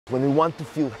When we want to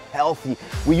feel healthy,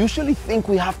 we usually think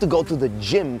we have to go to the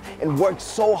gym and work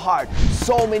so hard,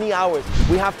 so many hours.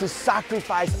 We have to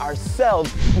sacrifice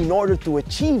ourselves in order to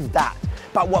achieve that.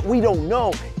 But what we don't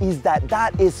know is that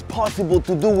that is possible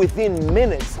to do within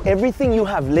minutes. Everything you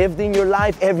have lived in your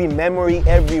life, every memory,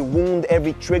 every wound,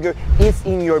 every trigger is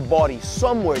in your body.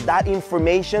 Somewhere that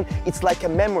information, it's like a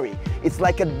memory. It's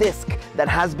like a disc that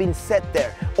has been set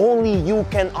there. Only you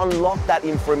can unlock that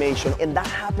information, and that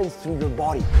happens through your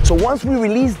body. So once we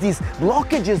release these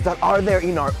blockages that are there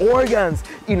in our organs,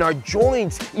 in our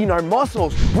joints, in our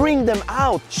muscles, bring them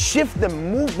out, shift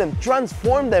them, move them,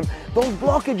 transform them, those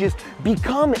blockages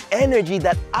become energy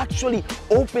that actually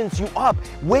opens you up,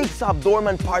 wakes up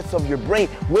dormant parts of your brain,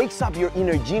 wakes up your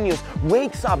inner genius,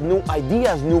 wakes up new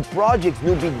ideas, new projects,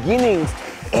 new beginnings.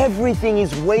 Everything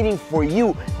is waiting for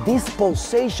you. This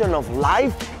pulsation of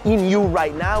life in you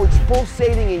right now, it's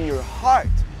pulsating in your heart.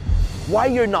 Why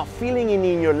you're not feeling it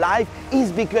in your life is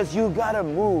because you gotta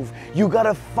move. You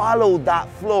gotta follow that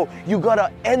flow. You gotta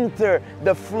enter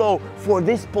the flow for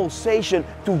this pulsation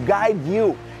to guide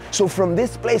you. So from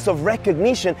this place of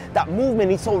recognition, that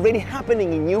movement is already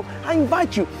happening in you, I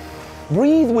invite you,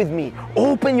 breathe with me.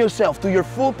 Open yourself to your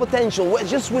full potential,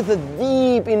 just with a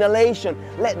deep inhalation.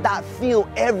 Let that fill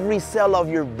every cell of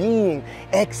your being.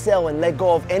 Exhale and let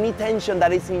go of any tension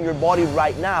that is in your body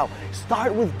right now.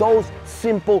 Start with those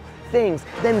simple things.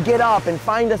 Then get up and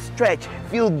find a stretch.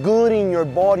 Feel good in your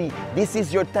body. This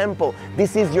is your temple.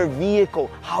 This is your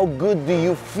vehicle. How good do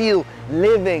you feel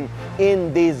living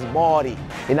in this body?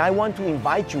 And I want to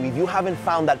invite you, if you haven't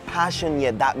found that passion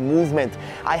yet, that movement,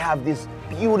 I have this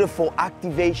beautiful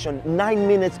activation, 9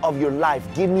 minutes of your life.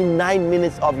 Give me 9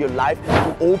 minutes of your life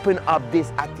to open up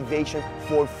this activation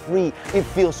for free. It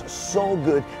feels so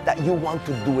good that you want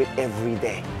to do it every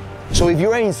day. So if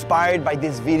you are inspired by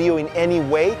this video in any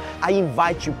way, I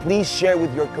invite you, please share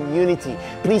with your community.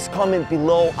 Please comment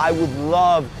below. I would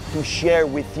love to share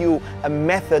with you a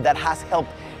method that has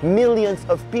helped millions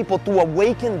of people to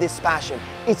awaken this passion.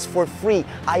 It's for free.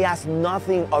 I ask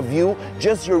nothing of you,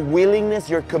 just your willingness,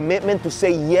 your commitment to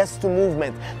say yes to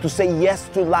movement, to say yes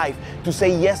to life, to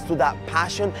say yes to that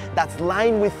passion that's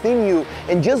lying within you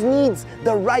and just needs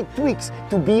the right tweaks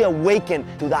to be awakened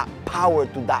to that power,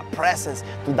 to that presence,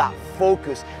 to that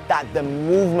focus, that the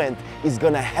movement is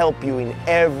gonna help you in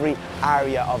every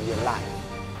area of your life.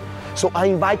 So I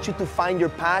invite you to find your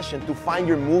passion, to find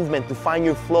your movement, to find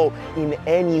your flow in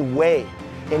any way.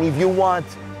 And if you want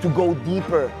to go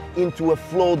deeper into a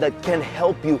flow that can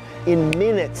help you in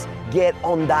minutes get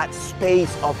on that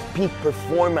space of peak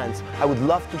performance, I would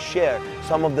love to share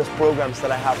some of those programs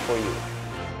that I have for you.